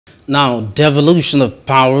Now, devolution of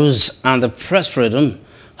powers and the press freedom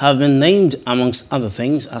have been named, amongst other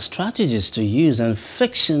things, as strategies to use in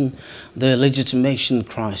fixing the legitimation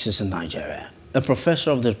crisis in Nigeria. A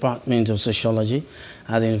professor of the Department of Sociology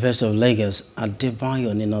at the University of Lagos,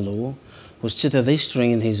 Devolution, who stated this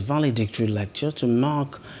during his valedictory lecture to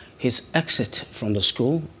mark his exit from the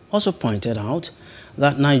school, also pointed out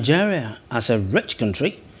that Nigeria, as a rich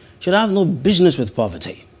country, should have no business with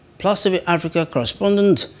poverty. Plus TV Africa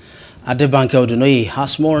correspondent Devolution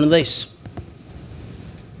has more on this.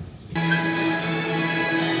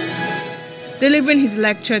 Delivering his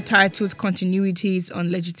lecture titled Continuities on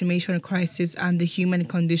Legitimation Crisis and the Human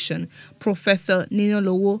Condition, Professor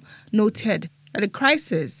Devolution noted that the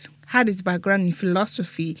crisis had its background in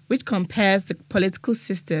philosophy, which compares the political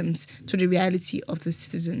systems to the reality of the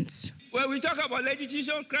citizens. When we talk about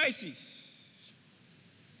legitimation crisis,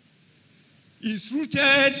 it's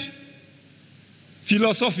rooted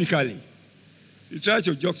philosophically. You try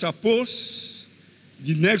to juxtapose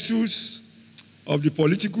the nexus of the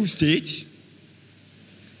political state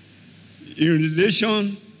in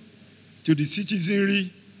relation to the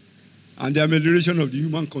citizenry and the amelioration of the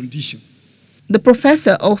human condition. The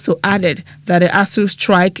professor also added that the ASU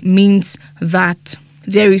strike means that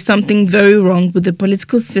there is something very wrong with the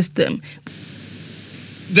political system.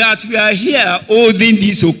 That we are here holding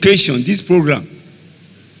this occasion, this program,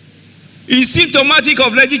 is symptomatic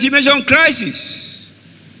of legitimation crisis.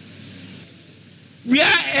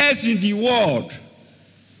 Where else in the world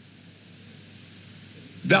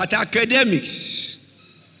that academics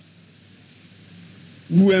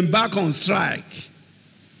who embark on strike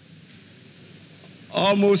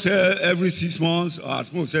almost every 6 months or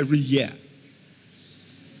at most every year?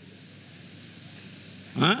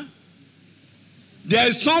 Huh? There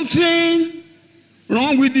is something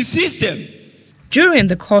wrong with the system. During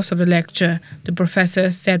the course of the lecture, the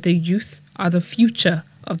professor said the youth are the future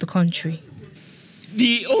of the country.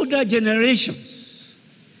 The older generations,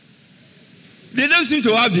 they don't seem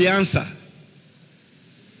to have the answer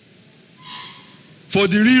for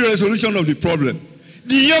the real resolution of the problem.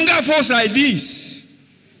 The younger folks like this,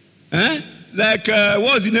 like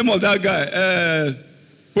what's the name of that guy?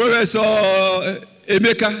 Professor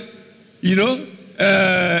Emeka,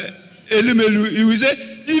 Elimelu, he will say,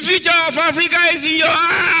 the future of Africa is in your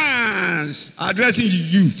hands, addressing the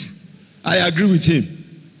youth. I agree with him.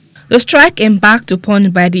 The strike embarked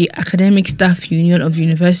upon by the Academic Staff Union of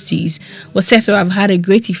Universities was said to have had a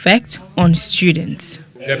great effect on students.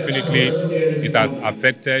 Definitely, it has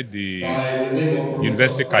affected the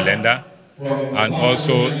university calendar and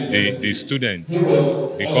also the students,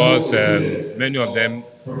 because many of them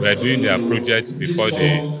were doing their projects before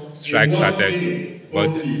the strike started. But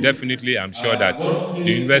definitely, I'm sure that the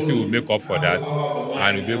university will make up for that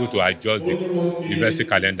and will be able to adjust the university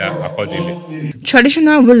calendar accordingly.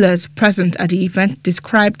 Traditional rulers present at the event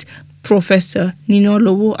described Professor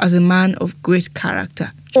Devolution as a man of great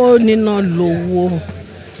character. Oh, Devolution,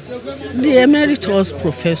 the emeritus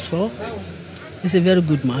professor, is a very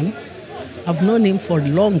good man. I've known him for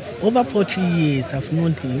over 40 years. I've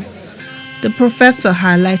known him. The professor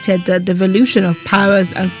highlighted the devolution of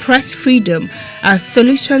powers and press freedom as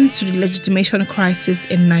solutions to the legitimation crisis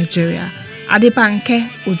in Nigeria. Devolution,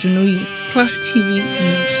 Plus TV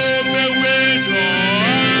News.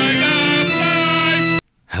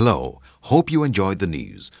 Hello, hope you enjoyed the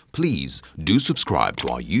news. Please do subscribe to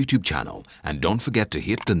our YouTube channel and don't forget to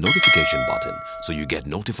hit the notification button so you get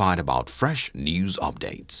notified about fresh news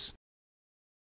updates.